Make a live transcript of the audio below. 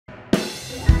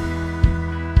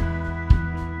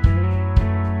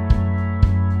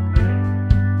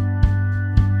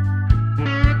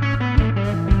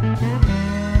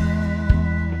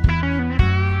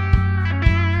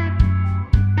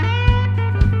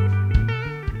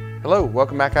Hello,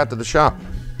 welcome back out to the shop.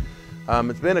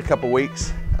 It's been a couple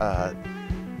weeks.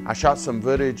 I shot some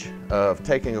footage of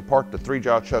taking apart the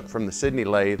 3-jaw chuck from the Sidney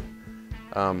Lathe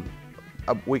a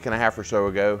week and a half or so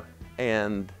ago,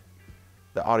 and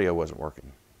the audio wasn't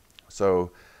working.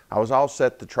 So I was all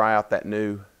set to try out that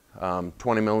new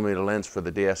 20mm lens for the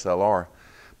DSLR,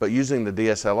 but using the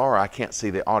DSLR I can't see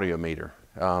the audio meter.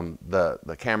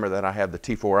 The camera that I have, the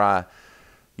T4i,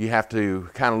 you have to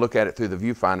kind of look at it through the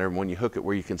viewfinder, and when you hook it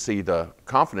where you can see the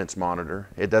confidence monitor,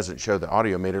 it doesn't show the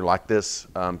audio meter like this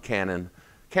Canon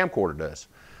camcorder does.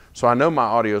 So I know my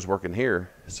audio is working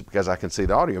here. It's because I can see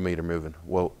the audio meter moving.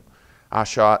 Well, I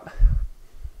shot,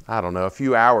 I don't know, a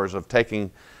few hours of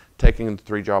taking the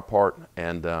 3-jaw apart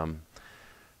and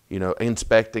you know,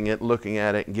 inspecting it, looking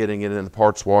at it, getting it in the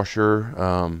parts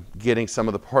washer, getting some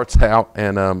of the parts out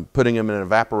and putting them in an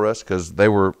evaporust because they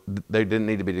didn't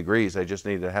need to be degreased. They just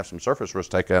needed to have some surface rust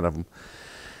taken out of them.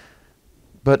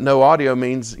 But no audio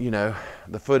means, you know,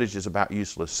 the footage is about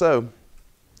useless. So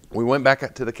we went back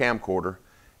up to the camcorder,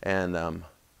 and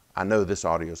I know this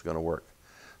audio is going to work.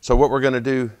 So what we're going to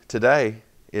do today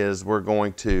is we're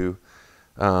going to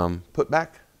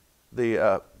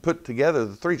put together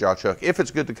the 3-jaw chuck, if it's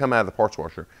good to come out of the parts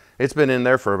washer. It's been in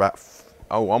there for about,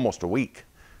 almost a week,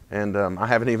 and I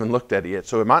haven't even looked at it yet,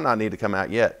 so it might not need to come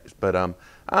out yet, but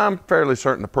I'm fairly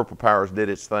certain the Purple Powers did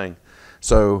its thing.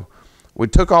 So we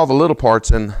took all the little parts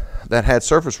that had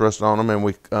surface rust on them, and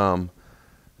we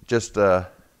just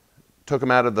took them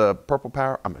out of the Purple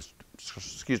Power,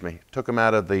 took them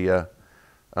out of the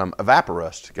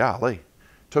evaporust, golly.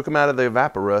 Took them out of the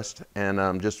evaporust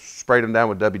and just sprayed them down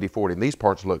with WD-40. And these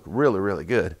parts look really, really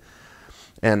good.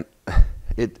 And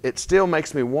it still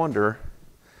makes me wonder,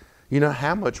 you know,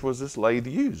 how much was this lathe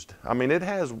used? I mean, it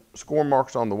has score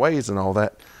marks on the ways and all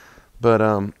that. But,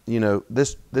 you know,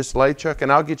 this lathe chuck,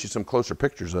 and I'll get you some closer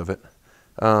pictures of it.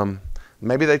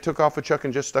 Maybe they took off a chuck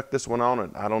and just stuck this one on it.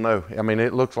 I don't know. I mean,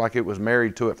 it looks like it was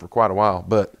married to it for quite a while.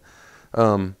 But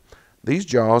these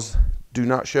jaws do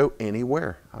not show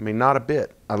anywhere. I mean, not a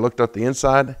bit. I looked at the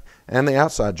inside and the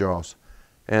outside jaws,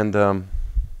 and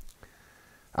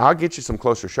I'll get you some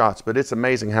closer shots, but it's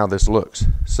amazing how this looks.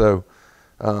 So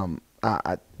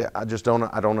I just don't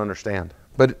understand.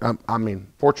 But I mean,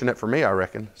 fortunate for me, I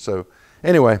reckon. So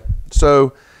anyway,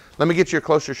 so let me get you a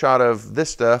closer shot of this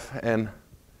stuff, and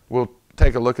we'll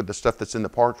take a look at the stuff that's in the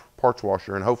parts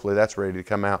washer, and hopefully that's ready to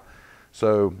come out.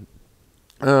 So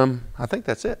I think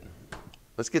that's it.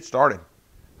 Let's get started.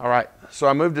 All right, so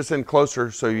I moved this in closer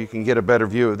so you can get a better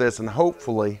view of this, and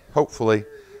hopefully,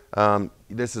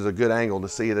 this is a good angle to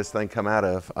see this thing come out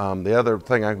of. The other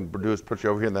thing I can do is put you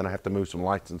over here, and then I have to move some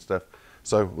lights and stuff.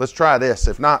 So let's try this.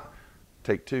 If not,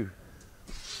 take two.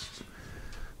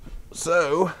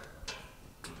 So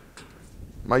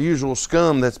my usual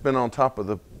scum that's been on top of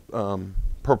the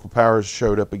Purple Powers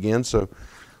showed up again, so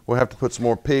we'll have to put some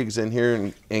more pigs in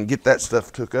here and get that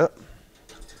stuff took up.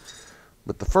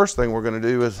 But the first thing we're going to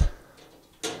do is,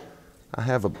 I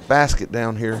have a basket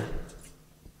down here.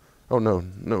 Oh,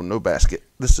 no basket.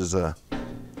 This is the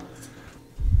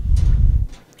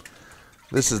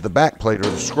back plate, or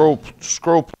the scroll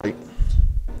plate.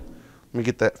 Let me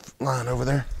get that line over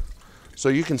there. So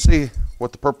you can see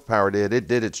what the Purple Power did. It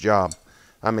did its job.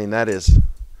 I mean, that is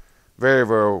very,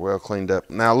 very well cleaned up.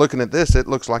 Now looking at this, it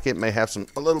looks like it may have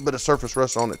a little bit of surface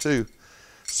rust on it too.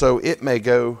 So it may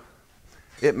go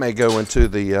into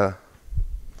the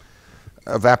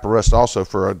evaporust also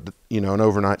for an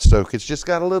overnight soak. It's just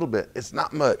got a little bit. It's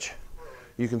not much.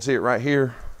 You can see it right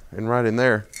here and right in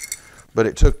there. But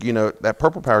it took, that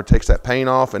Purple Power takes that paint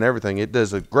off and everything. It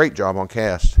does a great job on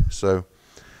cast. So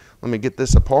let me get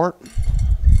this apart,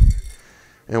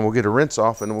 and we'll get a rinse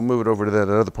off, and we'll move it over to that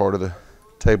other part of the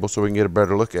table so we can get a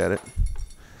better look at it.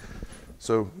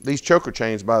 So these choker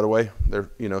chains, by the way, they're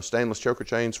stainless choker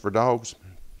chains for dogs.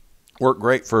 Work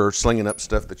great for slinging up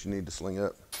stuff that you need to sling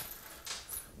up.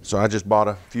 So I just bought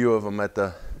a few of them at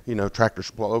the Tractor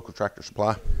Supply, local Tractor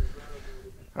Supply.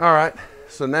 All right,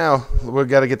 so now we've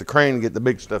got to get the crane and get the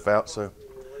big stuff out. So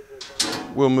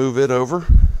we'll move it over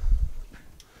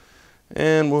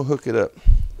and we'll hook it up,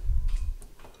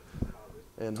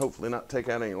 and hopefully not take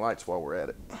out any lights while we're at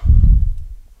it,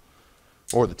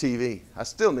 or the TV. I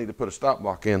still need to put a stop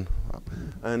block in.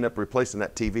 I end up replacing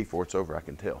that TV before it's over, I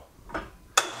can tell.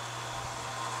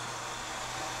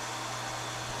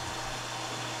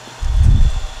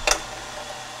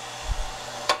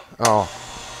 Oh,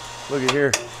 look at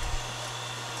here.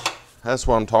 That's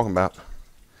what I'm talking about.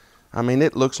 I mean,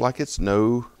 it looks like it's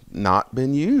not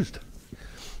been used.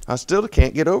 I still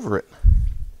can't get over it.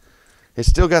 It's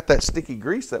still got that sticky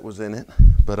grease that was in it,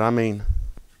 but I mean,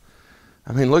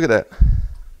 look at that.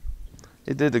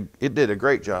 It did a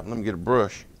great job. Let me get a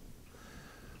brush.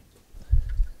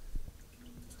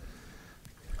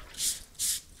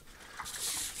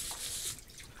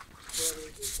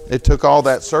 It took all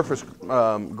that surface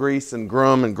grease and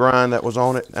grum and grind that was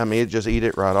on it. I mean, it just eat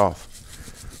it right off.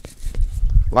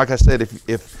 Like I said,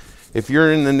 if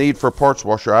you're in the need for a parts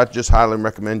washer, I just highly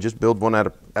recommend just build one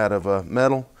out of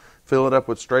metal, fill it up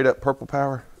with straight up Purple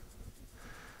Power,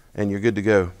 and you're good to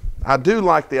go. I do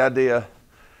like the idea.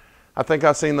 I think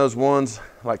I've seen those ones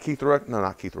like Keith Rucker. No,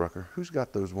 not Keith Rucker. Who's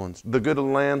got those ones? The Good of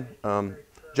the Land,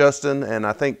 Justin, and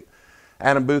I think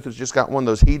Adam Booth has just got one of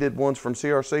those heated ones from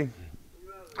CRC.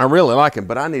 I really like it,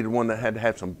 but I needed one that had to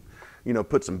have some, you know,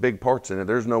 put some big parts in it.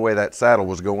 There's no way that saddle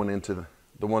was going into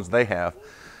the ones they have.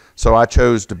 So I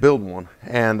chose to build one,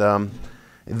 and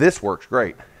this works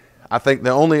great. I think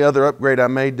the only other upgrade I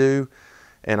may do,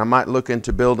 and I might look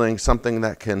into building something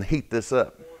that can heat this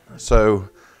up. So,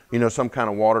 you know, some kind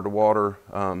of water-to-water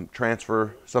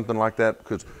transfer, something like that,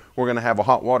 because we're going to have a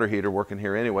hot water heater working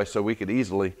here anyway, so we could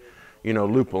easily, you know,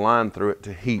 loop a line through it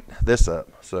to heat this up.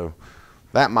 So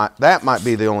that might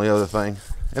be the only other thing.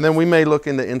 And then we may look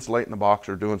into insulating the box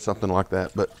or doing something like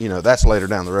that, but, you know, that's later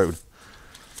down the road.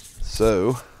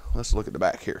 So let's look at the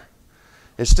back here.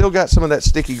 It's still got some of that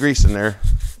sticky grease in there.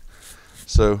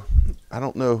 So I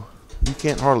don't know, you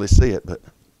can't hardly see it, but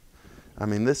I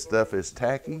mean, this stuff is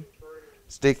tacky,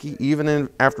 sticky, even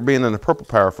after being in the Purple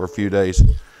Power for a few days.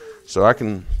 So I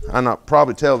can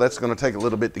probably tell that's going to take a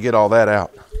little bit to get all that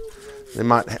out. It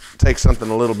might take something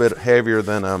a little bit heavier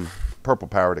than Purple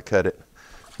Power to cut it.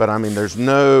 But I mean, there's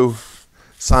no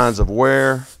signs of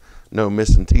wear, no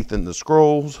missing teeth in the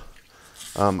scrolls.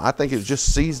 I think it's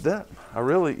just seized up. I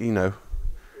really, you know,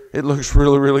 it looks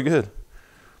really, really good.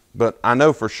 But I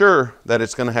know for sure that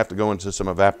it's going to have to go into some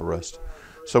evaporust.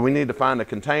 So we need to find a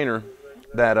container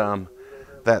that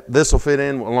that this will fit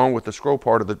in along with the scroll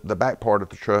part of the back part of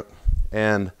the truck,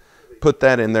 and put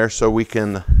that in there so we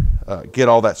can get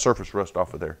all that surface rust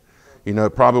off of there. You know,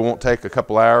 it probably won't take a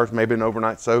couple hours, maybe an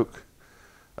overnight soak.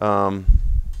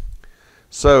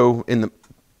 So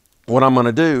what I'm going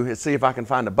to do is see if I can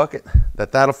find a bucket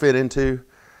that'll fit into,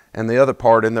 and the other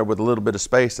part in there with a little bit of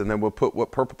space, and then we'll put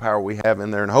what Purple Power we have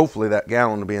in there, and hopefully that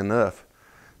gallon will be enough.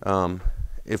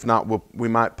 If not, we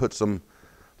might put some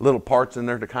little parts in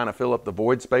there to kind of fill up the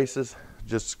void spaces,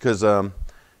 just because I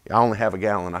only have a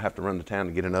gallon. I have to run to town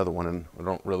to get another one, and I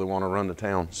don't really want to run to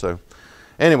town. So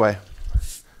anyway,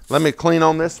 let me clean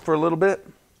on this for a little bit,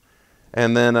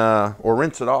 and then or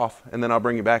rinse it off, and then I'll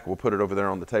bring you back. We'll put it over there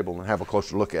on the table and have a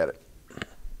closer look at it.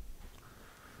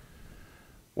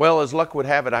 Well, as luck would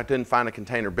have it, I didn't find a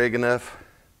container big enough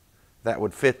that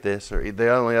would fit this. Or the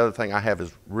only other thing I have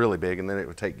is really big, and then it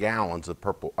would take gallons of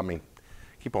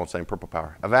keep on saying Purple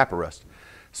Power, evaporust.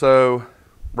 So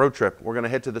road trip, we're going to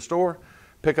head to the store,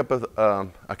 pick up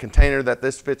a container that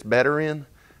this fits better in,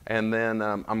 and then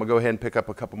I'm going to go ahead and pick up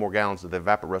a couple more gallons of the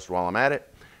evaporust while I'm at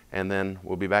it, and then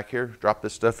we'll be back here, drop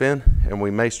this stuff in, and we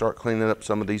may start cleaning up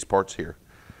some of these parts here.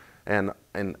 And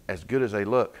as good as they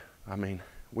look, I mean,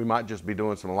 we might just be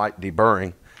doing some light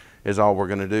deburring is all we're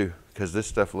going to do, because this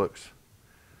stuff looks,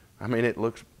 I mean, it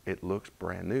looks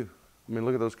brand new. I mean,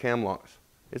 look at those cam locks.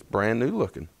 It's brand new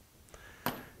looking.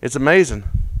 It's amazing.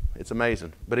 It's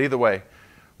amazing. But either way,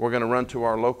 we're going to run to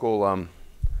our local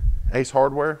Ace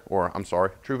Hardware, or I'm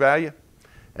sorry, True Value,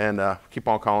 and keep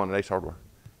on calling it Ace Hardware.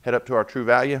 Head up to our True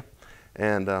Value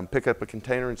and pick up a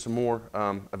container and some more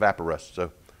evaporust.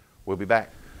 So we'll be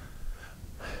back.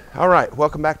 All right,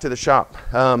 welcome back to the shop.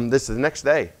 This is the next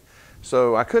day.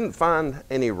 So I couldn't find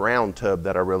any round tub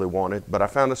that I really wanted, but I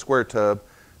found a square tub.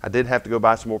 I did have to go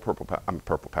buy some more Purple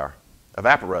Power.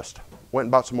 Evaporust. Went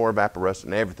and bought some more evaporust,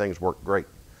 and everything's worked great.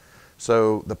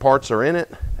 So the parts are in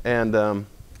it, and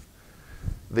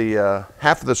the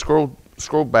half of the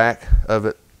scroll back of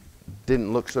it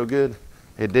didn't look so good.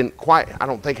 It didn't quite, I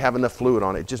don't think, have enough fluid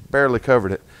on it. It just barely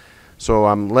covered it. So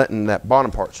I'm letting that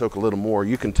bottom part soak a little more.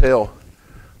 You can tell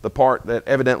the part that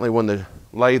evidently when the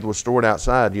lathe was stored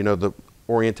outside, you know, the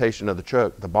orientation of the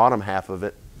truck, the bottom half of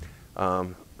it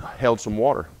held some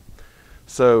water.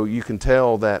 So you can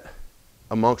tell that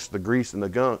amongst the grease and the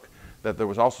gunk that there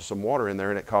was also some water in there,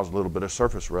 and it caused a little bit of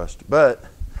surface rust. But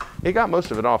it got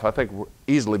most of it off. I think we'll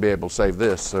easily be able to save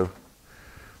this. So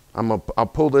I'll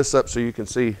pull this up so you can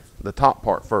see the top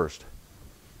part first.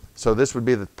 So this would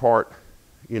be the part,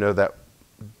 you know, that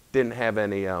didn't have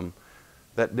any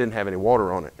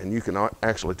water on it, and you can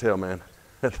actually tell, man,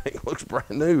 that thing looks brand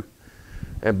new.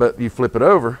 But you flip it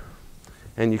over,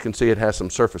 and you can see it has some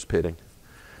surface pitting.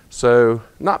 So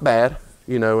not bad,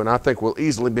 you know, and I think we'll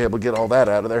easily be able to get all that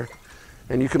out of there.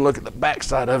 And you can look at the back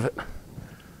side of it.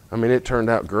 I mean, it turned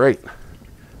out great.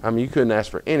 I mean, you couldn't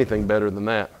ask for anything better than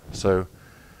that. So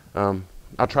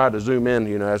I tried to zoom in,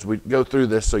 you know, as we go through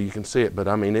this so you can see it, but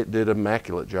I mean, it did an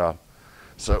immaculate job.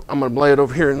 So I'm gonna lay it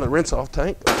over here in the rinse off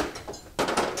tank.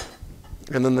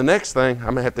 And then the next thing,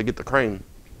 I'm gonna have to get the crane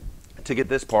to get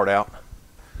this part out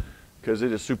because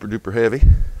it is super duper heavy.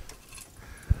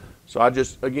 So I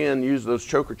just, again, use those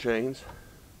choker chains.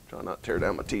 Try not to tear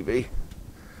down my TV.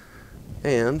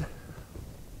 And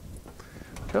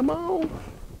come on.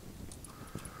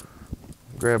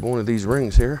 Grab one of these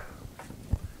rings here.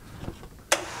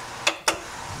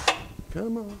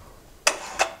 Come on.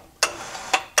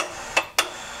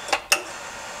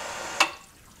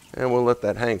 And we'll let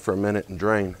that hang for a minute and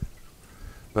drain.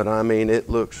 But I mean, it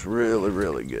looks really,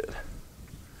 really good.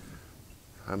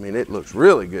 I mean, it looks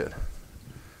really good.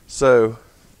 So,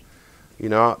 you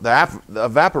know, the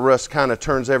evaporust kind of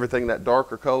turns everything that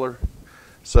darker color.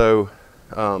 So,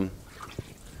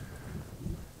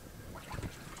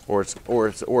 or it's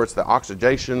the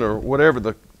oxidation or whatever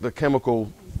the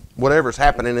chemical, whatever's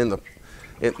happening in the.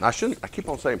 I keep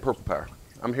on saying purple power.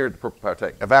 I'm here at the purple power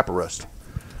tank. Evaporust.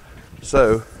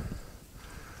 So,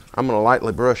 I'm going to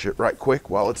lightly brush it right quick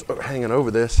while it's hanging over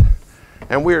this,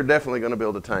 and we are definitely going to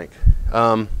build a tank.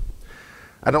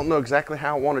 I don't know exactly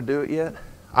how I want to do it yet.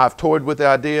 I've toyed with the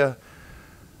idea.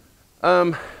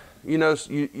 You know,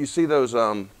 you see those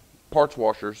parts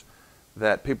washers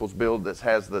that people's build that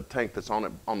has the tank that's on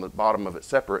it on the bottom of it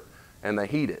separate, and they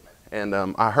heat it. And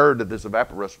I heard that this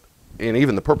evaporust, and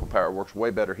even the purple power, works way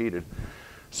better heated.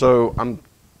 So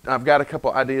I've got a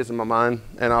couple ideas in my mind,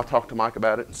 and I'll talk to Mike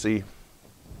about it and see,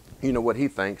 you know, what he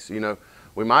thinks. You know,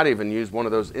 we might even use one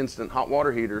of those instant hot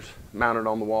water heaters mounted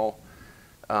on the wall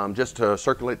just to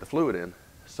circulate the fluid in.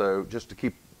 So just to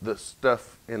keep the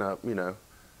stuff in a, you know,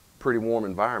 pretty warm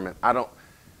environment.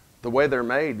 The way they're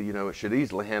made, you know, it should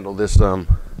easily handle this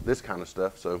this kind of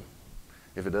stuff. So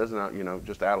if it doesn't, you know,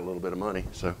 just add a little bit of money.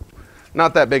 So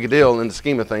not that big a deal in the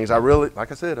scheme of things.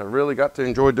 Like I said, I really got to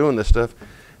enjoy doing this stuff.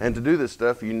 And to do this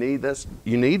stuff, you need this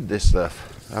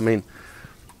stuff. I mean,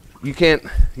 you can't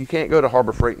go to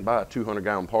Harbor Freight and buy a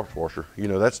 200-gallon parts washer. You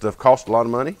know, that stuff costs a lot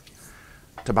of money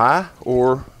to buy,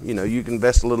 or, you know, you can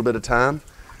invest a little bit of time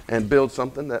and build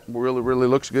something that really, really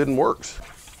looks good and works.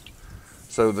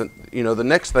 So the, you know, the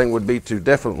next thing would be to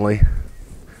definitely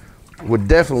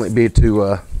be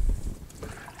to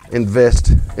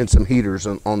invest in some heaters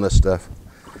on this stuff.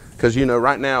 Because, you know,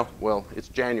 right now, well, it's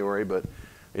January, but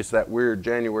it's that weird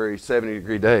January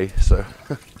 70-degree day, so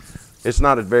it's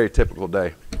not a very typical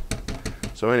day.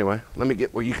 So anyway, let me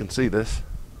get where you can see this.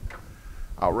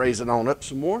 I'll raise it on up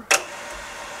some more.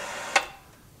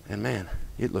 And man,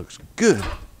 it looks good.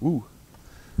 Ooh.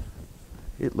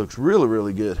 It looks really,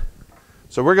 really good.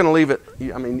 So we're gonna leave it,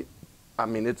 I mean,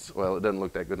 it's, well, it doesn't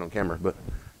look that good on camera, but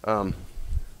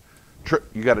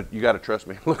you gotta trust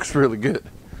me, it looks really good.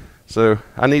 So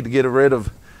I need to get rid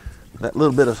of that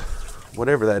little bit of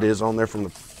whatever that is on there from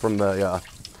the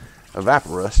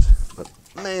evaporust. But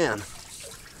man,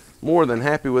 more than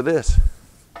happy with this.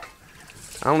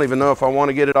 I don't even know if I want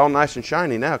to get it all nice and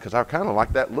shiny now, because I kind of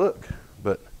like that look.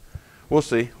 But we'll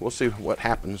see what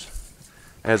happens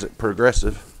as it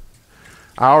progresses.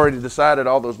 I already decided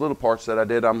all those little parts that I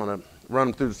did, I'm going to run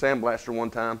them through the sandblaster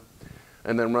one time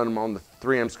and then run them on the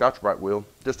 3M Scotch-Brite wheel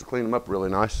just to clean them up really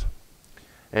nice.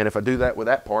 And if I do that with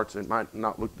that parts, it might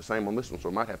not look the same on this one, so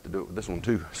I might have to do it with this one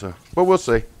too. So, but we'll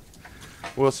see.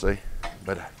 We'll see.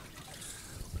 But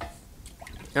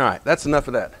all right, that's enough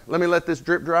of that. Let me let this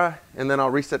drip dry, and then I'll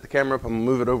reset the camera up. I'm gonna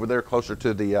move it over there closer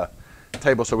to the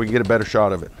table so we can get a better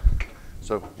shot of it.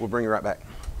 So we'll bring you right back.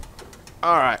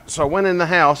 All right, so I went in the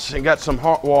house and got some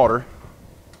hot water,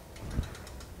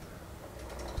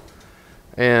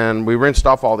 and we rinsed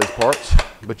off all these parts.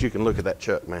 But you can look at that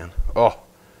chuck, man. Oh,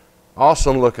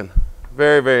 awesome looking.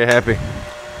 Very, very happy.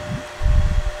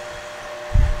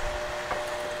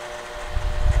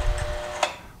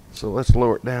 So let's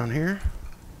lower it down here.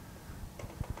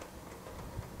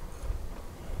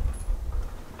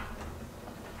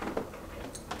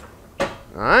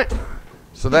 All right,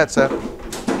 so that's out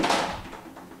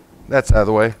of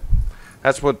the way.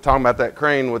 That's what talking about that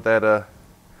crane with that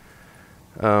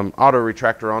auto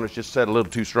retractor on. It's just set a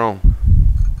little too strong.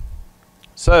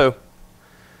 So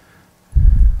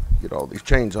get all these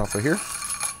chains off of here.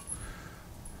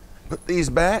 Put these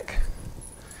back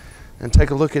and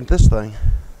take a look at this thing,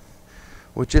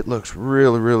 which it looks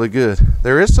really, really good.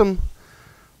 There is some,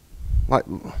 like,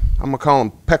 I'm gonna call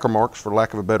them pecker marks for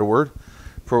lack of a better word,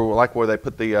 for like where they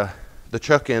put the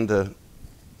chuck in to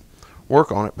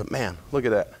work on it. But man, look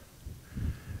at that.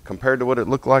 Compared to what it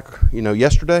looked like, you know,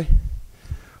 yesterday,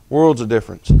 worlds of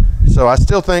difference. So I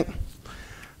still think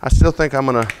I still think I'm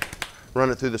gonna run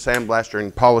it through the sandblaster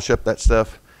and polish up that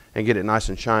stuff and get it nice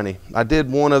and shiny. I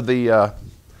did one of the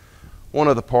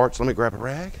parts. Let me grab a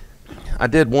rag. I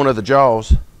did one of the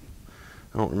jaws.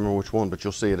 I don't remember which one, but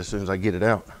you'll see it as soon as I get it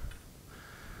out.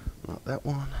 Not that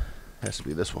one. Has to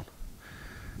be this one.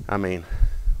 I mean,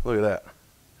 look at that.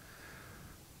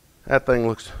 That thing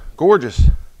looks gorgeous.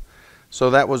 So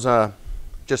that was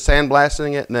just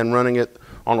sandblasting it and then running it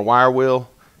on a wire wheel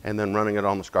and then running it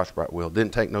on the Scotch-Brite wheel.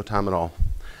 Didn't take no time at all.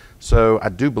 So I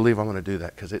do believe I'm going to do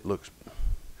that because it looks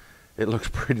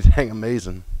pretty dang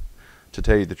amazing, to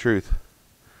tell you the truth.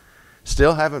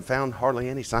 Still haven't found hardly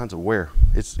any signs of wear.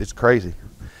 It's crazy.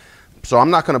 So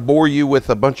I'm not going to bore you with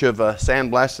a bunch of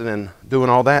sandblasting and doing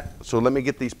all that. So let me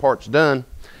get these parts done,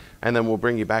 and then we'll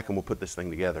bring you back and we'll put this thing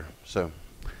together. So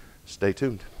stay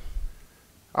tuned.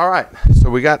 All right.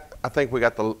 So I think we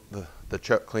got the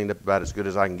chuck cleaned up about as good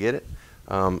as I can get it.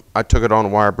 I took it on a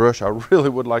wire brush. I really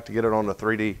would like to get it on a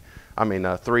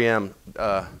 3M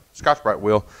Scotch-Brite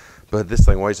wheel, but this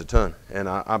thing weighs a ton, and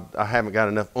I haven't got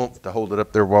enough oomph to hold it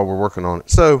up there while we're working on it.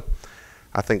 So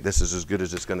I think this is as good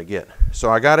as it's going to get.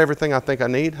 So I got everything I think I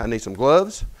need. I need some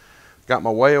gloves. Got my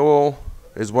whey oil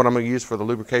is what I'm going to use for the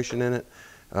lubrication in it.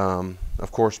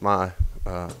 Of course, my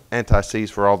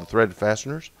anti-seize for all the threaded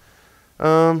fasteners.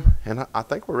 And I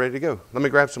think we're ready to go. Let me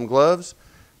grab some gloves.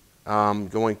 I'm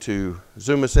going to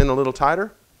zoom us in a little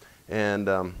tighter and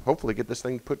hopefully get this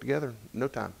thing put together in no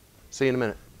time. See you in a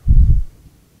minute.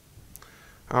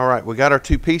 All right, we got our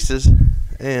two pieces,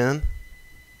 and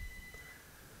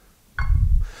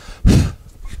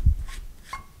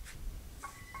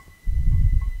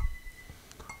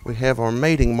we have our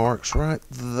mating marks right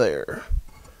there.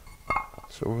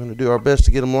 So we're going to do our best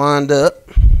to get them lined up.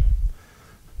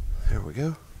 There we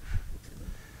go.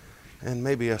 And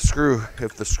maybe a screw.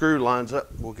 If the screw lines up,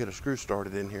 we'll get a screw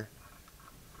started in here.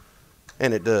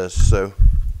 And it does. So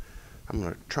I'm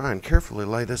going to try and carefully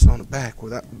lay this on the back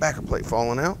without the backer plate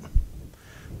falling out.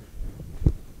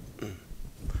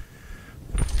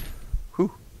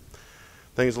 Whew.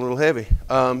 Thing's a little heavy.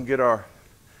 Get our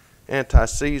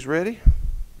anti-seize ready.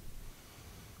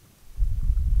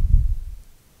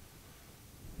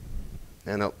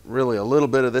 And really a little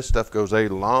bit of this stuff goes a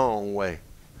long way.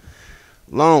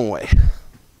 Long way.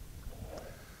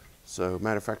 So,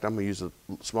 matter of fact, I'm going to use a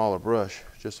smaller brush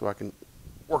just so I can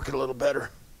work it a little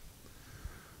better.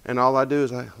 And all I do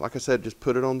is, like I said, just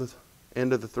put it on the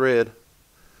end of the thread.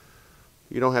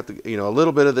 You don't have to, a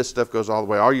little bit of this stuff goes all the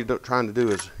way. All you're trying to do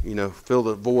is, fill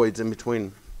the voids in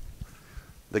between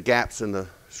the gaps in the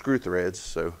screw threads.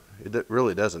 So, it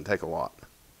really doesn't take a lot.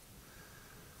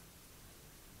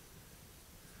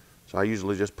 So, I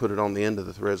usually just put it on the end of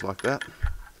the threads like that.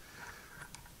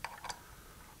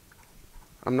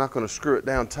 I'm not going to screw it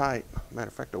down tight. Matter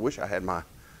of fact, I wish I had my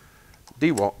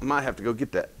DeWalt. I might have to go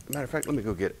get that. Matter of fact, let me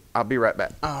go get it. I'll be right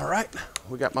back. All right,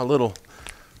 we got my little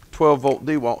 12-volt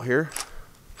DeWalt here.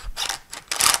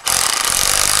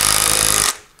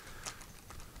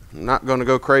 I'm not going to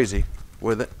go crazy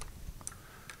with it.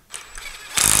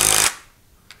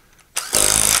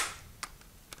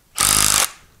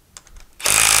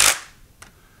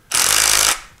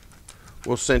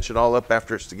 We'll cinch it all up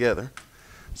after it's together.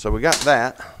 So we got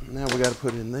that. Now we got to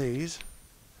put in these.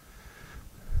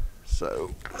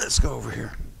 So let's go over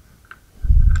here.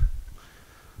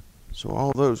 So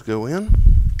all those go in.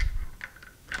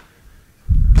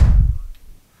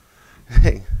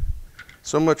 Hey,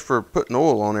 so much for putting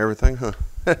oil on everything, huh?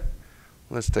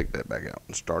 Let's take that back out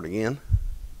and start again.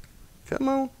 Come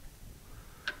on.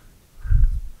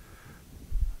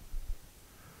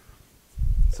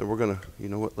 So we're going to, you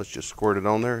know what, let's just squirt it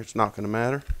on there. It's not going to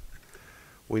matter.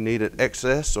 We need it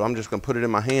excess, so I'm just going to put it in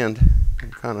my hand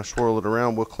and kind of swirl it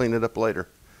around. We'll clean it up later.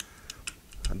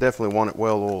 I definitely want it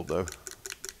well oiled, though.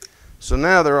 So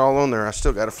now they're all on there. I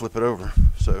still got to flip it over.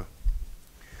 So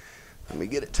let me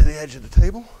get it to the edge of the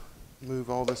table. Move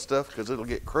all this stuff because it'll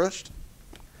get crushed.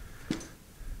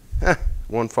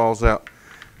 One falls out.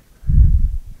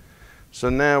 So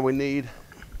now we need,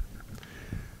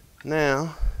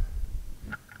 come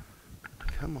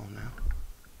on now.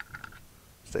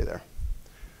 Stay there.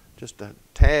 Just a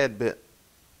tad bit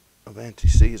of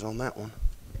anti-seize on that one.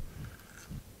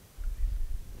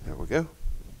 There we go.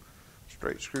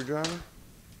 Straight screwdriver.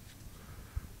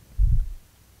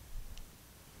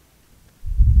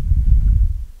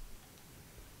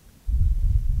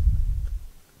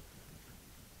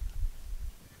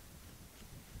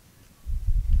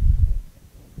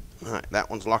 All right, that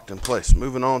one's locked in place.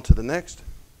 Moving on to the next.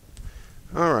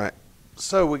 All right,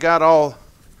 so we got all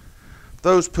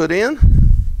those put in.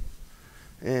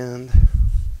 And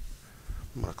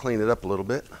I'm going to clean it up a little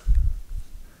bit.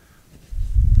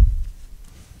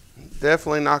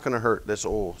 definitely not going to hurt. This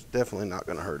oil is definitely not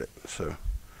going to hurt it. So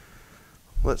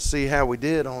let's see how we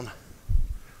did on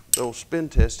the old spin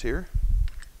test here.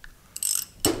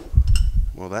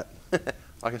 Well, that,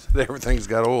 like I said, everything's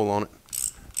got oil on it.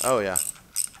 Oh yeah.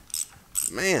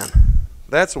 Man,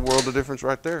 that's a world of difference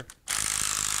right there.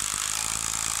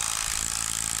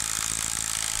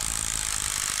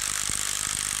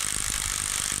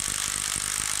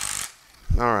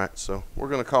 All right, so we're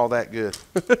going to call that good.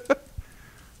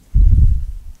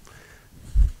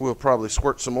 We'll probably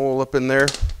squirt some oil up in there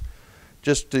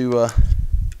just to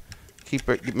keep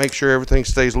it, make sure everything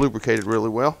stays lubricated really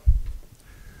well.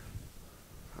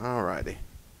 All righty.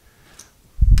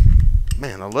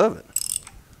 Man, I love it.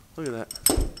 Look at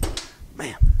that.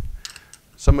 Man,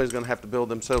 somebody's going to have to build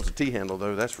themselves a T-handle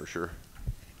though, that's for sure.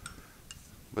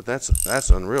 But that's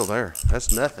unreal there.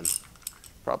 That's nothing.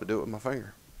 Probably do it with my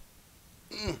finger.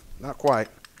 Not quite.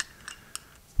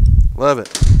 Love it.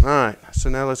 All right, so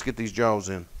now let's get these jaws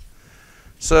in.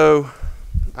 So,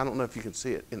 I don't know if you can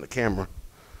see it in the camera,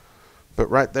 but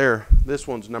right there, this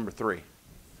one's number 3.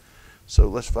 So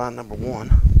let's find number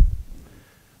 1.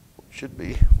 Should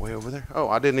be way over there. Oh,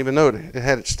 I didn't even know it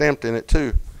had it stamped in it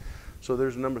too. So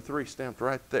there's number 3 stamped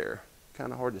right there.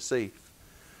 Kind of hard to see.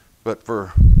 But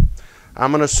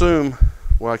I'm going to assume,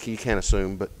 well, you can't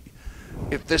assume, but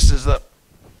if this is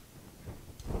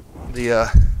the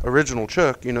original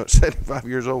chuck, you know, it's 75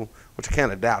 years old, which I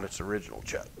kind of doubt it's the original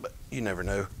chuck, but you never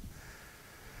know.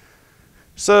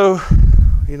 So,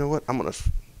 you know what? I'm going to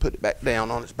put it back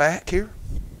down on its back here.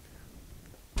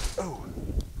 Oh.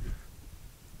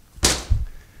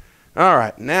 All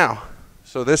right, now,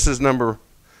 so this is number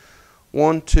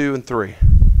 1, 2, and 3.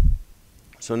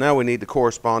 So now we need the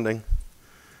corresponding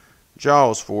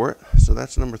jaws for it. So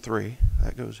that's number 3.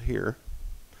 That goes here.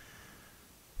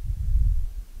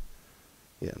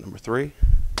 Yeah, number 3.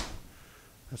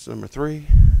 That's number 3.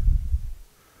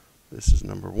 This is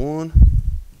number 1.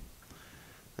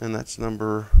 And that's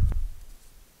number,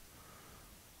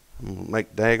 I'm going to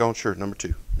make daggone sure, number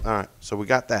 2. All right, so we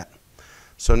got that.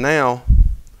 So now,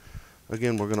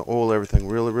 again, we're going to oil everything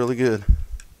really, really good.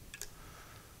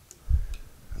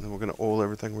 And then we're going to oil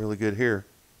everything really good here.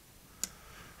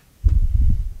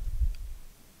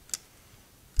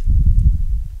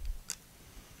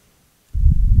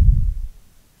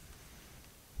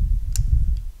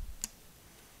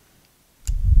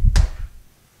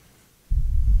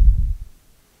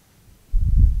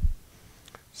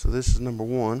 So this is number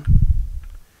 1.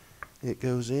 It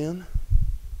goes in.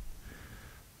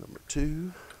 Number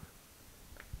 2.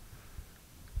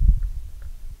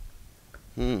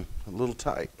 A little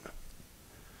tight.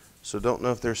 So don't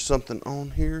know if there's something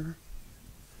on here.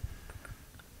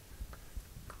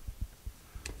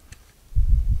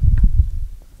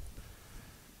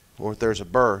 Or if there's a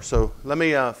burr. So let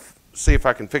me see if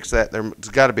I can fix that. There's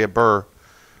got to be a burr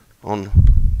on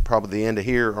probably the end of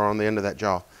here or on the end of that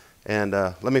jaw. And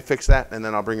let me fix that, and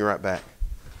then I'll bring you right back.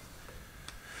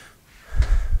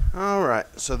 All right,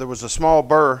 so there was a small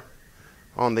burr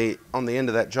on the end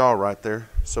of that jaw right there.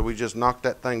 So we just knocked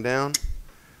that thing down.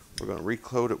 We're going to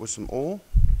recoat it with some oil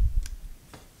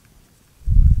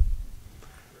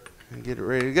and get it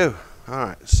ready to go. All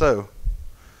right, so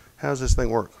how's this thing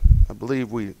work? I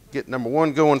believe we get number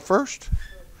 1 going first,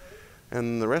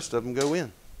 and the rest of them go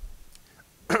in.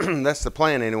 That's the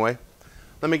plan anyway.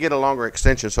 Let me get a longer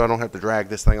extension so I don't have to drag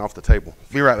this thing off the table.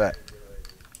 Be right back.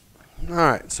 All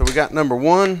right, so we got number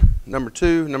 1, number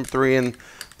 2, number 3 in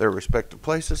their respective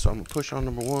places. So I'm going to push on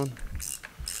number 1.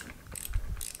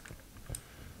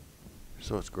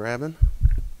 So it's grabbing.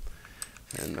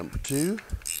 And number 2,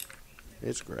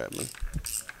 it's grabbing.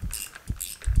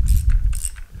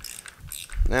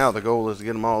 Now the goal is to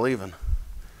get them all even.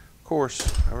 Of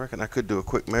course, I reckon I could do a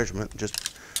quick measurement,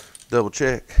 just double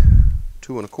check.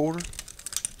 2 1/4.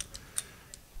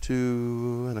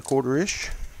 2 1/4-ish.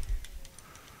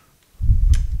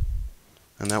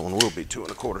 And that one will be 2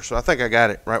 1/4. So I think I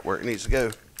got it right where it needs to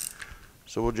go.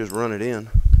 So we'll just run it in.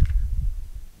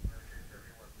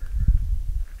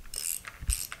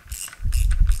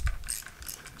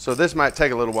 So this might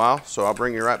take a little while, so I'll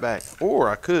bring you right back. Or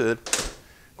I could,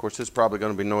 of course this is probably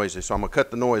going to be noisy, so I'm going to cut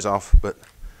the noise off, but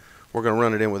we're going to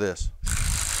run it in with this.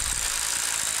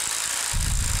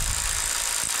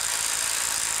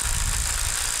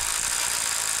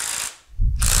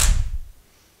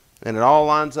 And it all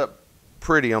lines up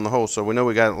pretty on the hole, so we know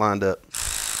we got it lined up.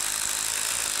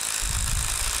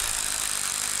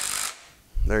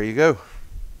 There you go.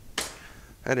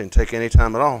 That didn't take any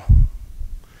time at all.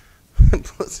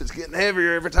 Plus it's getting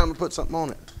heavier every time I put something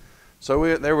on it.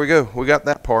 So there we go. We got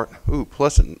that part. Ooh,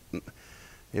 plus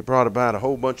it brought about a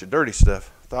whole bunch of dirty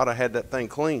stuff. thought I had that thing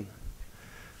clean.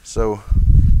 So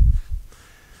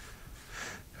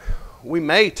we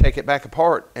may take it back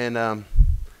apart and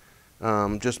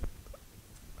just,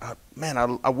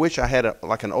 man, I wish I had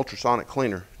like an ultrasonic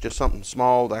cleaner, just something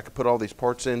small that I could put all these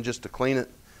parts in just to clean it.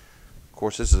 Of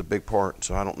course, this is a big part,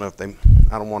 so I don't know if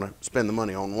I don't want to spend the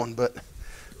money on one, but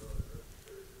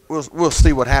we'll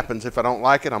see what happens. If I don't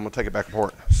like it, I'm gonna take it back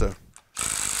apart. So.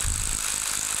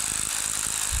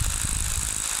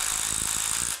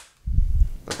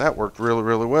 But that worked really,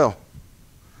 really well.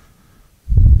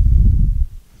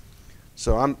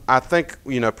 So I think,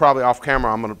 probably off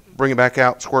camera, I'm going to bring it back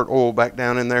out, squirt oil back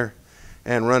down in there,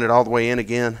 and run it all the way in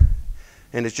again.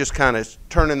 And it's just kind of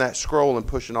turning that scroll and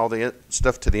pushing all the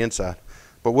stuff to the inside.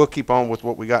 But we'll keep on with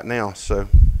what we got now. So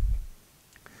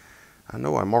I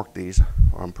know I marked these,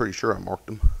 or I'm pretty sure I marked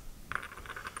them.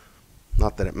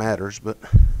 Not that it matters, but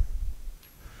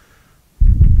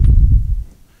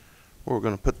we're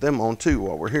going to put them on too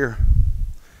while we're here.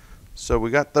 So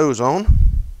we got those on.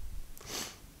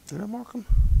 Did I mark them?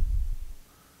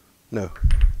 No.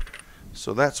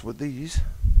 So that's with these.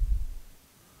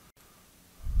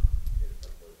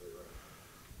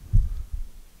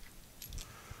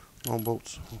 Long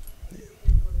bolts.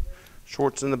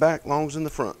 Shorts in the back, longs in the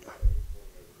front.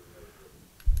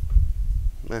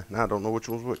 Now I don't know which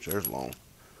one's which. There's long.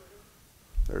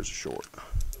 There's a short.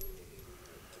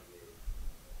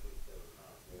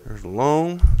 There's a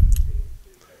long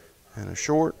and a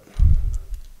short.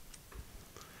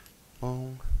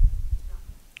 Long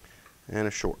and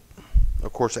a short.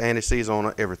 Of course, anti-seize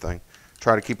on everything.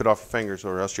 Try to keep it off your fingers,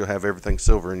 or else you'll have everything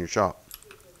silver in your shop.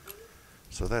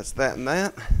 So that's that and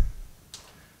that.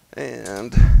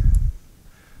 And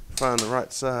find the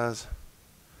right size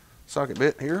socket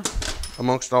bit here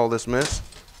amongst all this mess.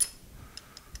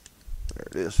 There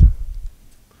it is.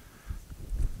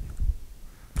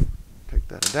 Take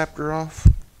that adapter off.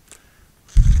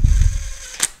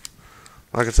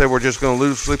 Like I said, we're just going to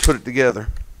loosely put it together.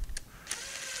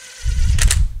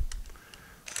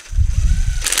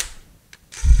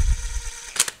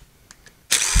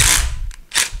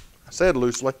 I said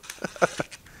loosely.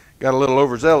 Got a little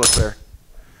overzealous there.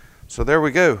 So there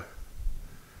we go.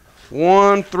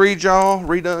 One 3-jaw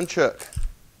redone chuck.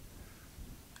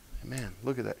 Man,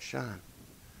 look at that shine.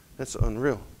 That's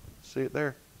unreal. See it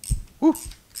there? Woo!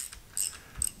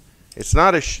 It's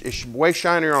not it's way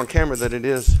shinier on camera than it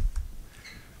is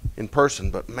in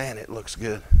person, but man, it looks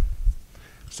good.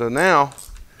 So now,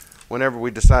 whenever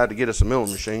we decide to get us a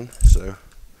milling machine, so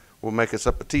we'll make us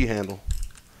up a T-handle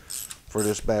for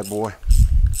this bad boy.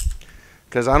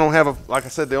 Because I don't have like I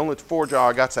said, the only 4-jaw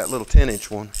I got's that little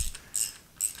 10-inch one.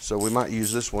 So we might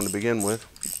use this one to begin with.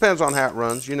 It depends on how it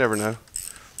runs, you never know.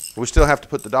 We still have to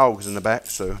put the dogs in the back,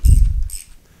 so.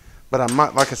 But I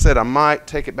might, like I said, I might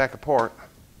take it back apart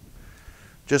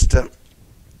just to,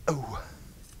 oh.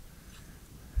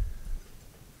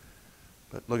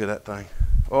 But look at that thing.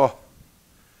 Oh,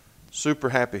 super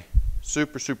happy.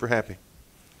 Super, super happy.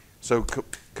 So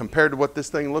compared to what this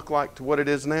thing looked like to what it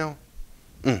is now,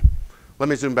 let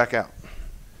me zoom back out.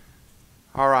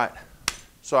 All right.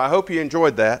 So I hope you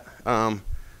enjoyed that.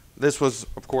 This was,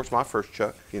 of course, my first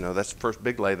chuck. That's the first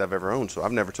big lathe I've ever owned, so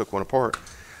I've never took one apart.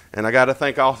 And I got to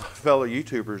thank all the fellow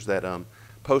YouTubers that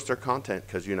post their content,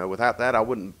 because, without that, I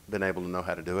wouldn't have been able to know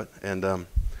how to do it. And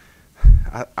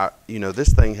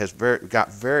this thing has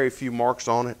got very few marks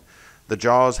on it. The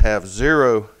jaws have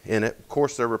 0 in it. Of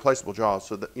course, they're replaceable jaws,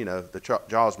 so that, the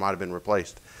jaws might have been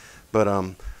replaced.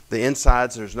 But the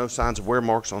insides, there's no signs of wear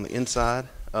marks on the inside.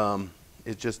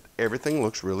 It just, everything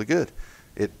looks really good.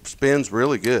 It spins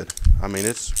really good. I mean,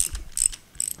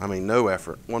 no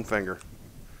effort, one finger.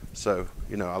 So,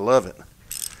 I love it.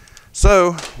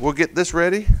 So we'll get this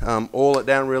ready, oil it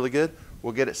down really good.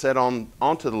 We'll get it set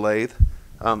onto the lathe.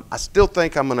 I still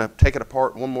think I'm going to take it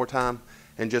apart one more time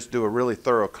and just do a really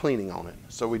thorough cleaning on it.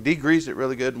 So we degreased it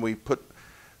really good, and we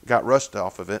got rust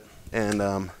off of it.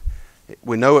 And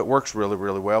we know it works really,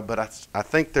 really well, but I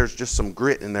think there's just some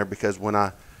grit in there, because when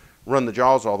I run the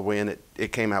jaws all the way in,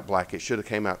 it came out black. It should have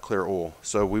came out clear oil.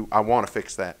 So I want to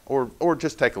fix that, or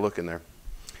just take a look in there.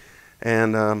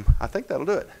 And I think that'll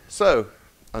do it. So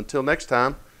until next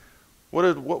time,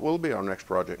 what will be our next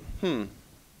project?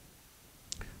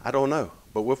 I don't know,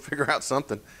 but we'll figure out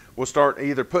something. We'll start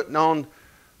either putting on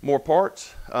more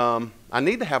parts. I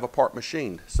need to have a part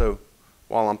machined. So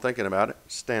while I'm thinking about it,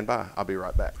 stand by. I'll be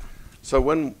right back. So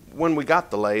when we got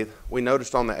the lathe, we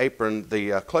noticed on the apron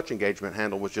the clutch engagement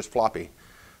handle was just floppy.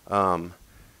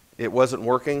 It wasn't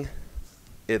working.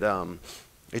 It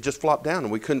just flopped down,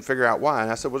 and we couldn't figure out why.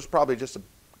 And I said, well, it's probably just a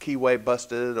keyway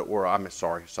busted, or I'm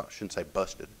sorry, I shouldn't say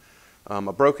busted.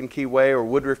 a broken keyway or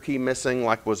woodruff key missing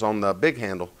like was on the big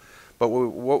handle. But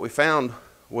what we found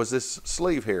was this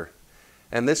sleeve here.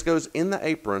 And this goes in the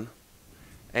apron,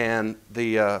 and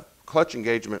the clutch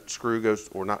engagement screw goes,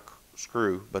 or not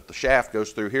screw, but the shaft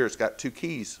goes through here. It's got 2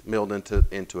 keys milled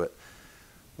into it.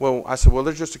 Well, I said, well,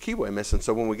 there's just a keyway missing.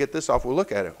 So when we get this off, we'll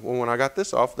look at it. Well, when I got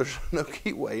this off, there's no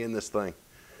keyway in this thing.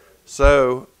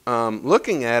 So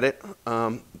looking at it,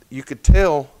 you could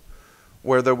tell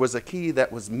where there was a key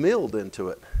that was milled into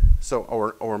it, so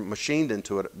or machined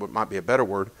into it, what might be a better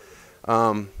word.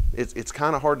 It's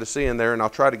kind of hard to see in there, and I'll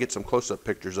try to get some close-up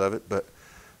pictures of it, but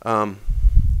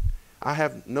I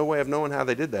have no way of knowing how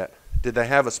they did that. Did they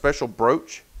have a special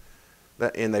brooch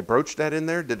and they broached that in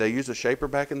there? Did they use a shaper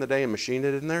back in the day and machine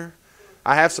it in there?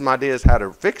 I have some ideas how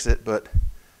to fix it, but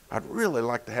I'd really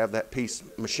like to have that piece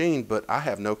machined, but I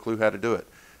have no clue how to do it.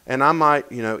 And I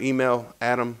might, email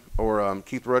Adam or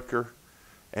Keith Rutger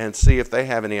and see if they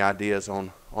have any ideas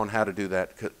on how to do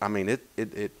that. I mean,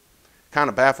 it kind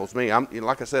of baffles me.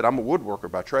 Like I said, I'm a woodworker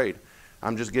by trade.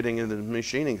 I'm just getting into the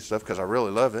machining stuff because I really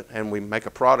love it, and we make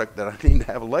a product that I need to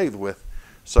have a lathe with.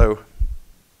 So,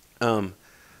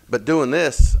 but doing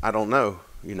this, I don't know.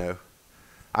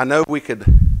 I know we could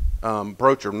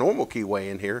broach a normal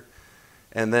keyway in here,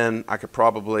 and then I could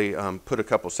probably put a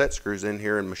couple set screws in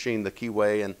here and machine the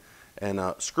keyway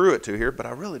and screw it to here. But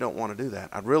I really don't want to do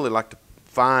that. I'd really like to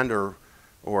find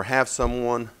or have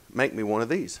someone make me one of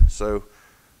these. So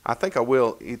I think I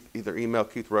will either email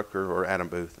Keith Rutger or Adam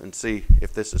Booth and see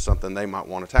if this is something they might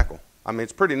want to tackle. I mean,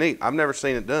 it's pretty neat. I've never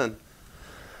seen it done.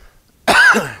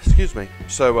 Excuse me.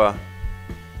 So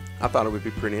I thought it would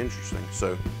be pretty interesting.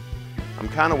 So I'm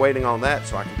kind of waiting on that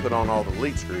so I can put on all the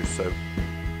lead screws. So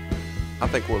I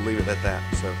think we'll leave it at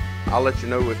that. So I'll let you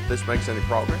know if this makes any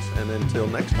progress. And until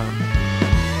next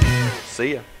time,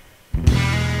 see ya.